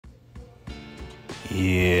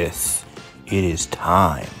Yes, it is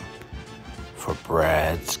time for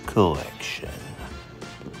Brad's collection.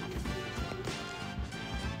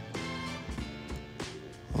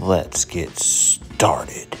 Let's get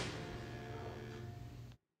started.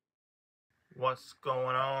 What's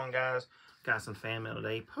going on, guys? Got some fan mail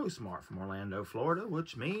today, postmarked from Orlando, Florida,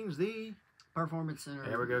 which means the Performance Center.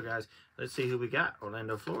 There we go, guys. Let's see who we got.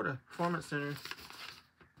 Orlando, Florida, Performance Center.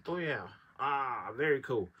 Oh, yeah. Very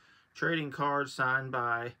cool. Trading cards signed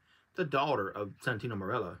by the daughter of Santino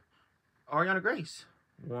Marella, Arianna Grace.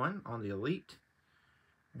 One on the Elite,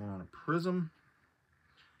 one on a Prism,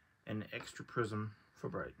 and an extra Prism for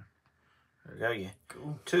Brighton. There we go, yeah.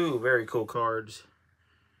 Cool. Two very cool cards.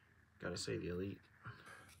 Gotta say the Elite.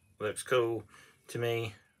 Looks cool to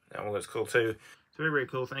me. That one looks cool too. It's very, very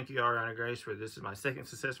cool. Thank you, Arianna Grace, for this. Is my second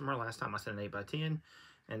success from her. Last time I sent an 8x10,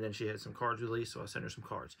 and then she had some cards released, so I sent her some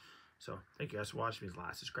cards. So thank you guys for watching. Please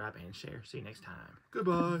like, subscribe, and share. See you next time.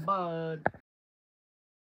 Goodbye. Bye.